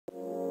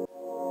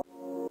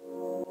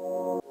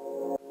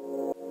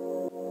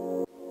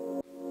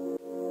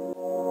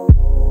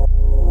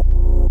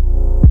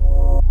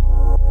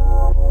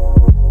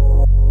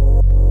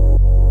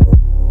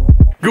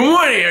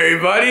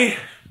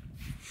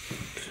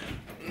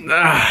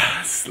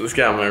Let's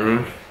get out of my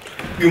room.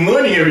 Good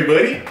morning,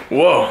 everybody.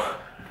 Whoa.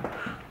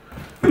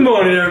 Good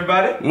morning,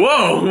 everybody.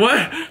 Whoa,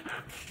 what?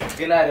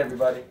 Good night,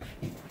 everybody.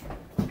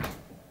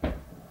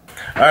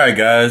 Alright,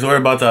 guys, we're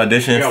about to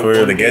audition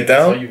for the Get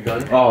Down.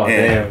 Oh,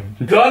 damn.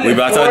 We're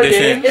about to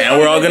audition, and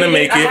we're all gonna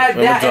make it. I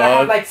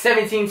had like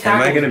 17 times.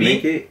 Am I gonna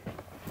make it?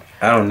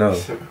 I don't know.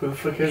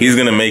 He's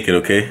gonna make it,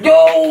 okay?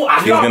 Yo,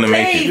 He's gonna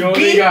make it. You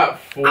only got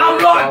 4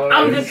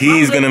 followers.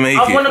 He's gonna make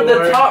I'm one of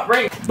it. the top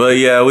ranked. But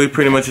yeah, we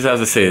pretty much just have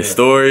to say a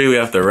story. We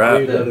have to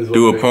rap,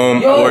 do a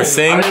poem, or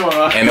sing,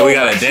 and then we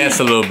gotta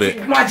dance a little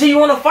bit. My G, you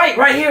wanna fight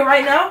right here,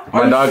 right now?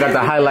 My dog got the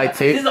highlight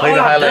tape. This is Play all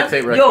the I've highlight done.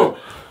 tape right Yo,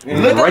 quick.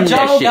 look Run at that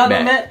Johnoo shit down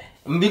back. there.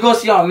 We go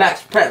see our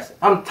max preps.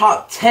 I'm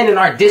top 10 in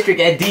our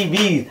district at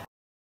DBs.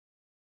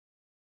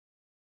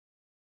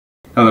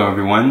 Hello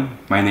everyone,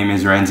 my name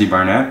is Ramsey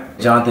Barnett.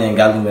 Jonathan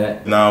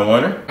Galumet. Nah,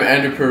 Warner. I'm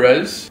Andrew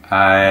Perez.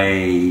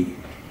 I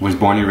was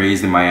born and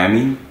raised in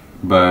Miami,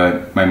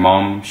 but my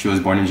mom, she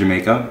was born in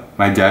Jamaica.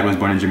 My dad was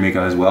born in Jamaica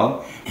as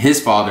well.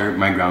 His father,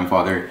 my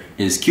grandfather,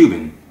 is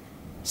Cuban.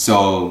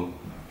 So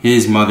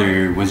his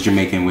mother was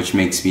Jamaican, which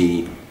makes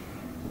me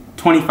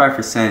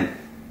 25%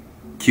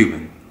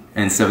 Cuban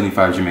and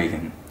 75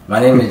 Jamaican.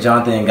 My name is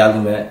Jonathan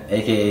Galumet,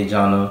 aka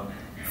Johnoo,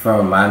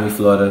 from Miami,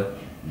 Florida,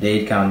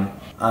 Dade County.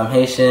 I'm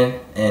Haitian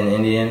and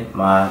Indian.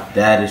 My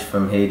dad is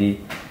from Haiti,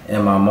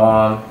 and my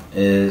mom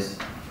is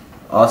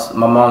also,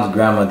 my mom's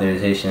grandmother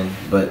is Haitian,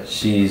 but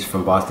she's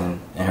from Boston,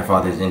 and her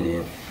father is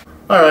Indian.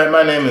 Alright,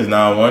 my name is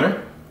Nah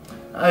Warner.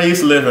 I used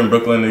to live in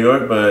Brooklyn, New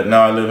York, but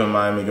now I live in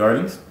Miami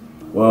Gardens.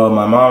 Well,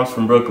 my mom's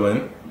from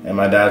Brooklyn, and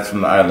my dad's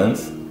from the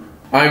islands.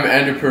 I'm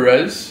Andrew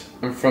Perez.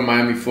 I'm from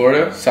Miami,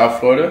 Florida, South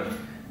Florida.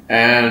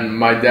 And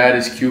my dad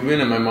is Cuban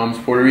and my mom's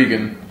Puerto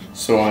Rican.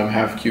 So I'm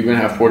half Cuban,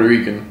 half Puerto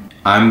Rican.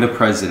 I'm the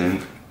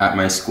president at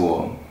my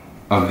school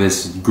of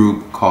this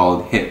group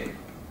called HIP.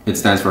 It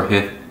stands for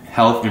HIP,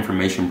 Health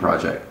Information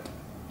Project.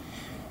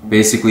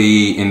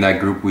 Basically, in that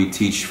group, we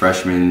teach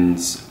freshmen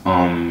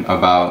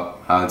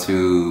about how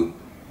to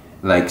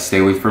stay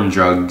away from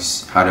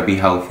drugs, how to be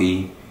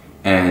healthy,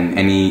 and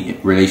any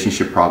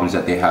relationship problems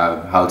that they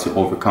have, how to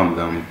overcome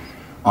them.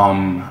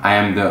 I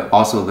am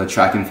also the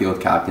track and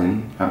field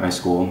captain at my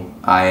school.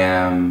 I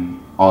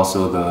am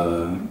also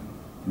the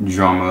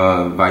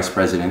drama vice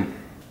president.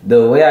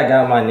 The way I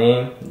got my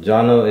name,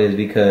 Johnoo, is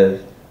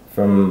because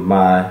from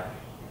my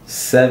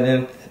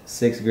 7th,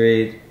 6th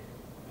grade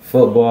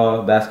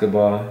football,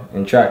 basketball,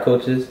 and track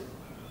coaches,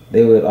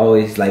 they would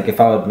always, if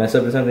I would mess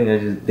up or something,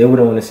 they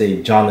wouldn't want to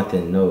say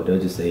Jonathan, no. They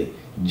would just say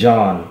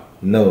John,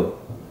 no.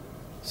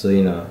 So,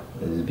 it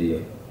would just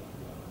be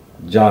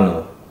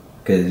Johnoo.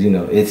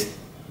 Because,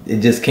 it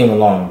just came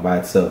along by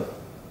itself.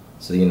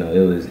 So, it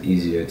was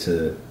easier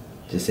to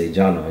just say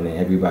Johnoo. And then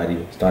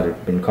everybody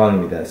been calling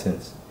me that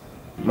since.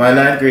 My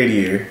 9th grade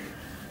year,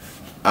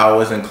 I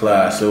was in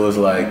class. It was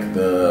like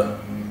the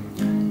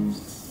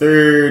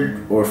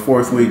 3rd or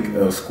 4th week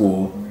of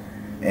school,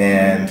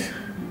 and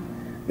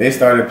they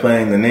started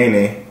playing the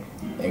Nene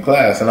in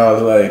class, and I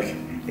was like,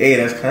 hey,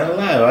 that's kind of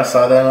live. I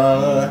saw that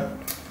on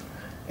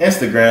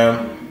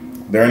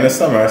Instagram during the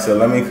summer. I said,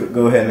 let me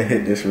go ahead and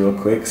hit this real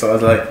quick. So I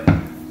was like,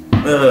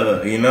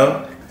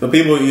 So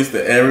people used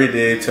to every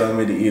day tell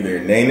me to either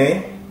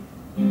Nene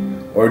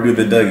or do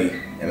the Dougie.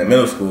 In the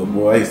middle school,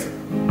 boy, I used to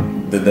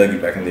the Dougie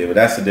back in the day, but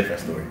that's a different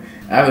story.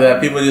 After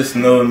that, people just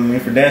know me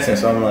for dancing,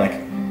 so I'm like,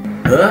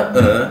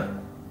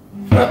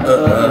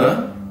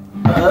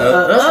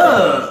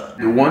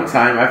 One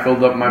time I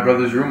filled up my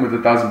brother's room with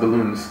 1,000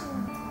 balloons.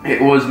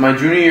 It was my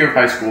junior year of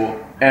high school,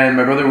 and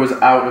my brother was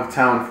out of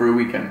town for a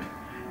weekend.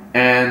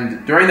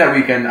 And during that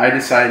weekend, I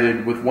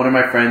decided with one of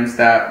my friends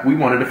that we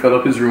wanted to fill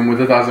up his room with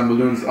 1,000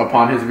 balloons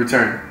upon his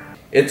return.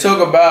 It took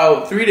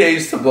about 3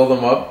 days to blow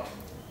them up,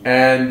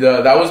 and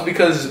that was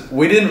because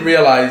we didn't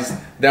realize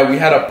that we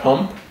had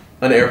an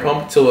air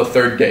pump, till the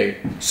 3rd day.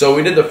 So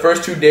we did the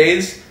first 2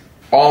 days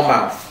all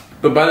mouth.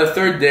 But by the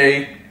 3rd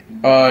day,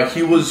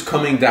 he was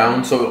coming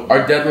down, so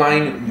our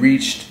deadline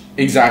reached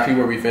exactly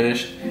where we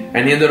finished,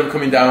 and he ended up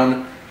coming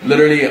down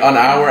literally an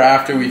hour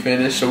after we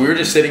finished. So we were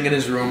just sitting in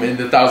his room in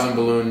the 1,000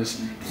 balloons.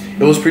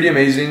 It was pretty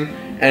amazing,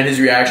 and his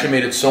reaction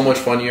made it so much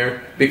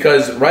funnier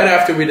because right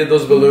after we did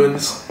those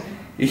balloons,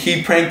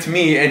 he pranked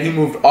me and he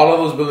moved all of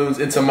those balloons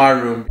into my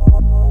room.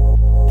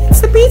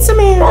 It's the pizza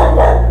man.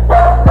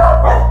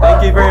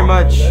 Thank you very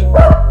much.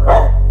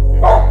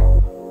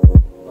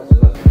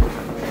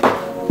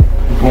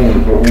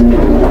 Boom,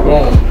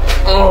 boom.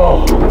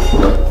 Oh,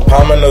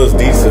 how my nose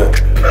decent?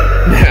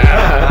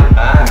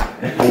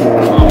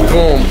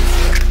 boom.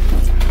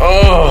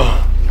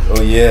 Oh.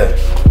 Oh yeah.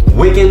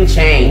 Wicked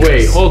change.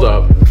 Wait, hold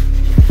up.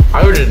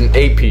 I ordered an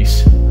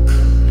 8-piece.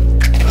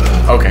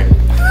 Okay.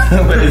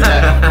 What is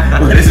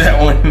that? What is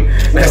that one?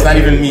 That's not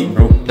even meat,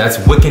 bro. That's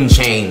Wicked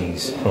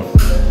Chains.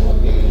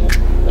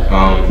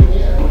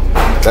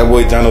 That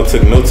boy Johnoo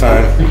took no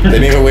time. They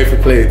didn't even wait for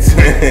plates.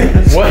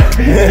 What?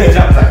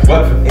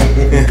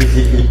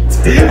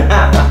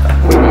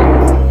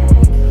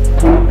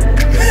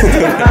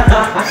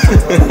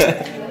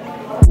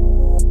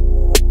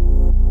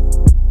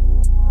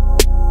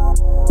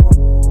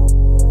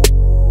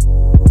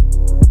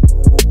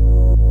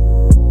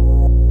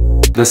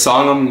 The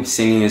song I'm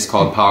singing is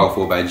called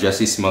Powerful by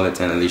Jesse Smollett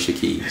and Alicia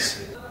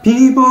Keys.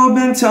 People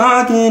been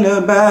talking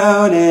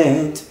about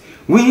it.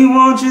 We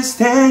won't just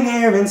stand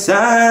here in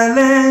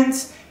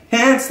silence.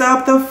 Can't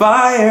stop the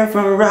fire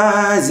from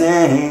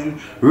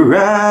rising,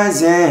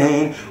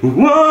 rising.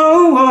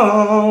 Whoa,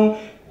 whoa.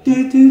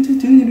 Do, do,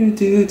 do, do, do,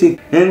 do, do.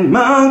 And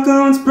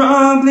Malcolm's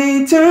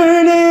probably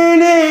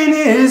turning in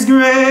his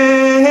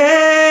grave.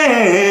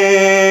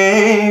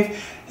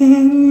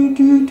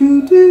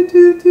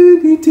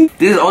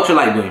 This is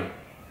ultralight beam.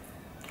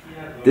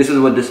 This is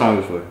what this song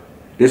is for.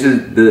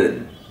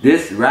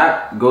 This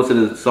rap goes to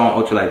the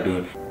song Ultralight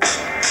Beam.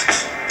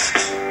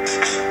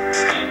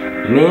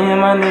 Me and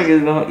my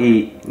niggas gon'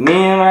 eat. Me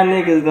and my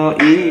niggas gon'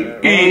 eat.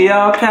 And we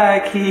all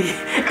cocky.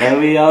 And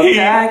we all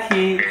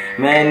cocky.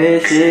 Man,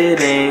 this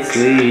shit ain't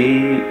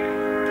sweet.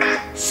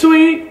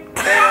 Sweet.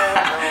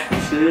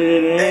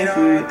 Shit ain't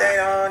sweet. They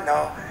don't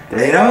know.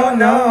 They don't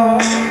know.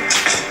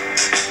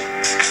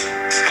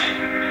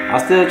 I'm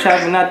still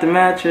trapping out the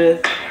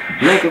mattress.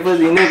 Make a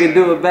pussy nigga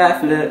do a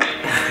backflip.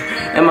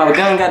 And my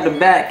gun got the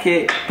back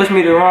kick. Push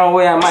me the wrong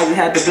way, I might just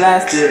have to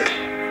blast it.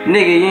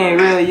 Nigga, you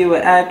ain't real, you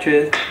an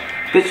actress.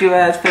 Bitch, you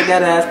ass fake,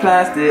 that ass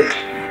plastic.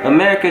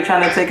 America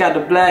trying to take out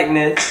the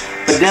blackness,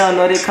 but they don't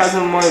know they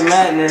causing more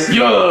madness.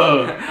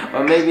 Yeah.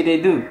 Or maybe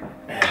they do.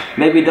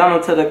 Maybe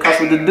Donald tell the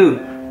cops what to do.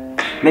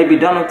 Maybe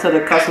Donald tell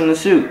the cops when to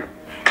shoot.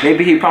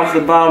 Maybe he promised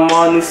to buy them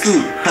all a new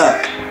suit. Huh.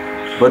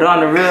 But on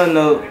the real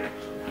note,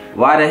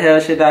 why the hell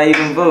should I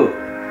even vote?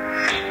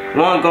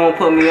 One gon'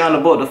 put me on the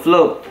boat to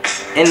float,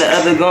 and the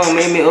other gon'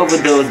 make me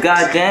overdose.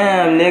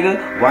 Goddamn,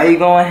 nigga, why you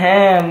going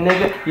ham,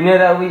 nigga? You know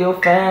that we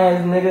your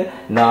fans, nigga.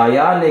 Nah,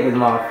 y'all niggas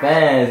my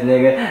fans,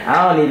 nigga.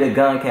 I don't need a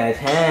gun catch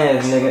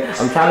hands, nigga.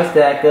 I'm trying to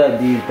stack up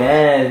these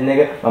bands,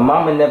 nigga. My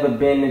mama never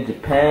been to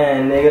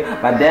Japan,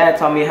 nigga. My dad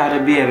taught me how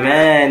to be a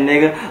man,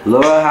 nigga.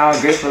 Lord, how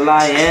grateful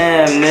I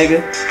am,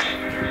 nigga.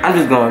 I'm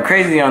just going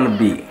crazy on the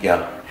beat.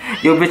 Yeah.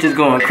 Yo, bitch is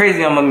going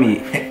crazy on my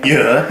meat.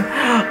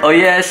 Yeah. Oh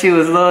yeah, she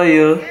was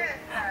loyal,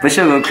 but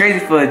she'll go crazy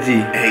for a G.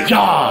 Hey,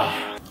 y'all.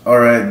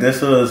 Alright,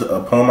 this was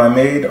a poem I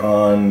made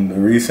on the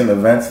recent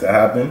events that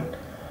happened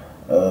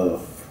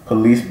of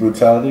police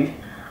brutality.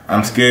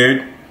 I'm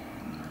scared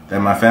that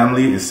my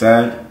family is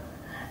sad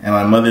and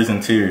my mother's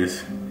in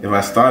tears. If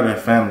I start a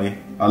family,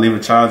 I'll leave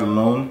a child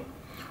alone,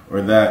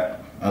 or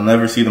that I'll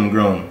never see them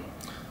grown.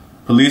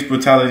 Police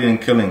brutality and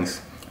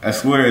killings. I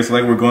swear it's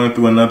like we're going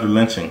through another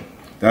lynching.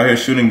 They're out here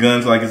shooting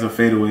guns like it's a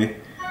fadeaway,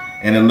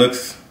 and it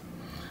looks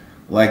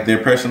like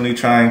they're personally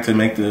trying to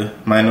make the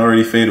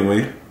minority fade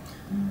away.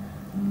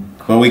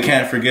 But we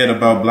can't forget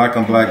about black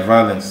on black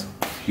violence.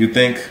 You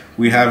think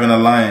we have an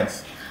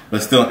alliance,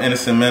 but still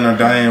innocent men are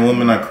dying,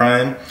 women are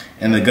crying,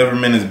 and the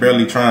government is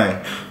barely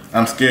trying.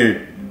 I'm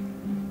scared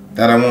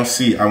that I won't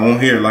see, I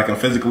won't hear, like I'm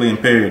physically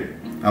impaired.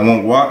 I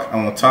won't walk, I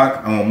won't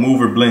talk, I won't move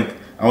or blink,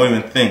 I won't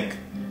even think.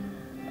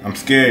 I'm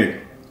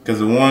scared because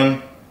of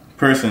one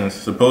person's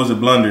supposed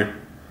blunder,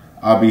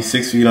 I'll be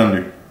 6 feet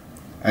under.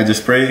 I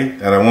just pray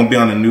that I won't be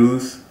on the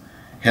news,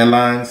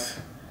 headlines,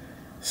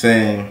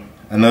 saying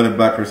another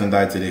black person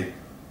died today.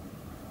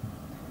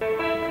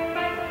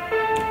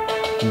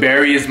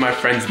 Barry is my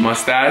friend's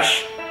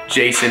mustache.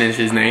 Jason is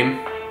his name.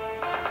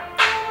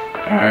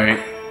 Alright.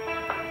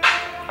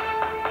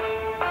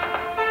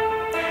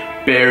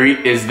 Barry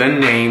is the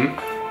name.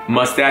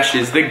 Mustache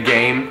is the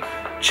game.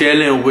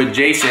 Chillin' with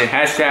Jason.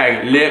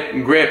 Hashtag lip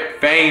grip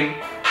fame.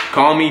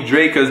 Call me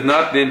Drake cause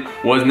nothing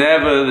was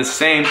never the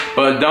same.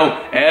 But don't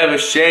ever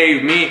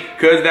shave me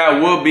cause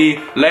that would be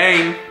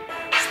lame.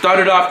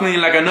 Started off clean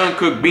like an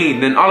uncooked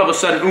bean. Then all of a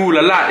sudden, ooh la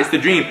la, it's the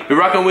dream. Been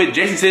rocking with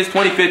Jason since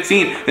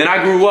 2015. Then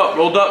I grew up,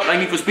 rolled up like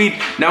Need for Speed.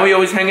 Now we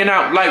always hanging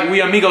out like we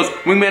amigos.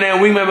 Wingman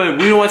and wingman, but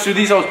we don't want to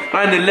these hoes.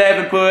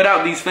 9-11 put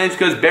out these flames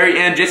cause Barry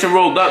and Jason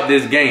rolled up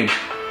this game.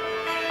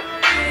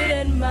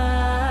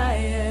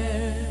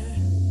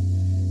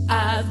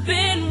 I've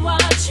been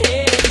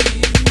watching.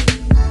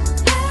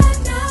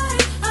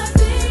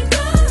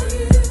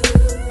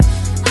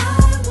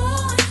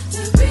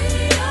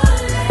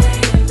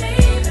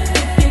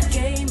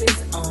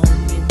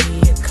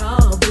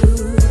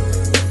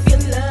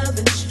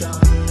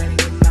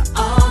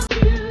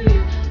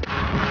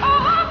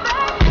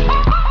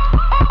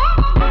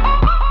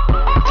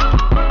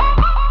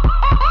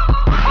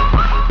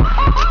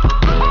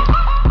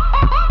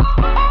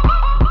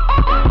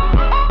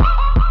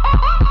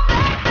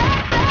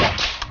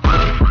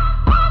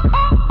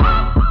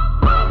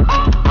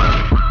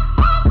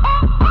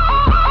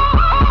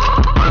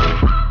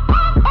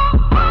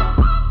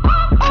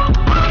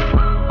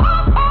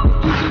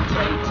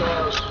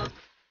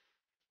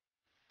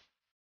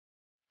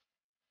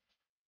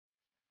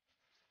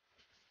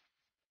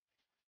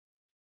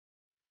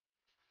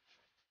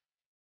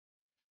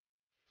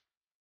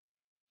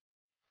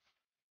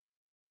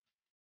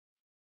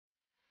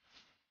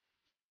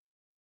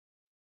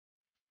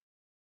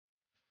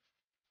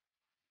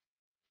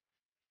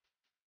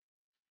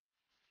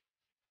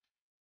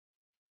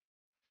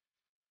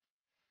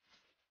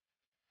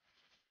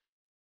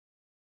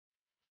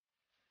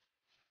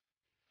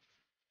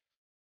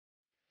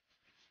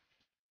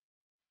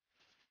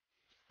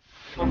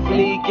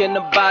 and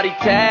the body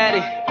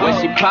tatty. When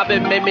she pop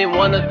it, make me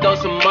wanna throw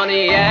some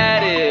money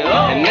at it.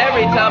 And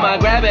every time I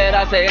grab it,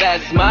 I say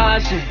that's my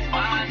shit.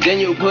 Then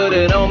you put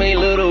it on me,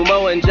 Little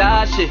Mo and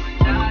Josh shit.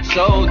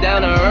 So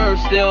down to earth,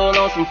 still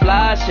on some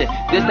fly shit.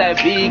 This that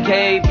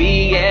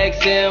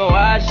BKBXNY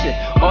shit.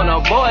 On a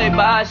boy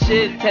buy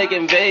shit,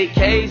 taking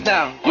vacays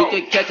now. You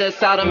can catch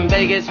us out in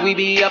Vegas, we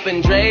be up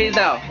in Dre's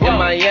now. In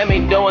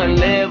Miami doing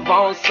live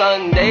on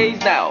Sundays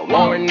now.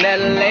 More in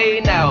LA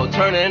now,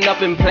 turning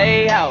up in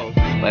Playhouse.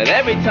 But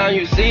every time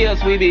you see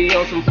us, we be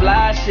on some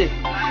fly shit.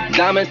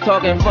 Diamonds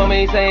talking for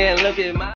me, saying look at my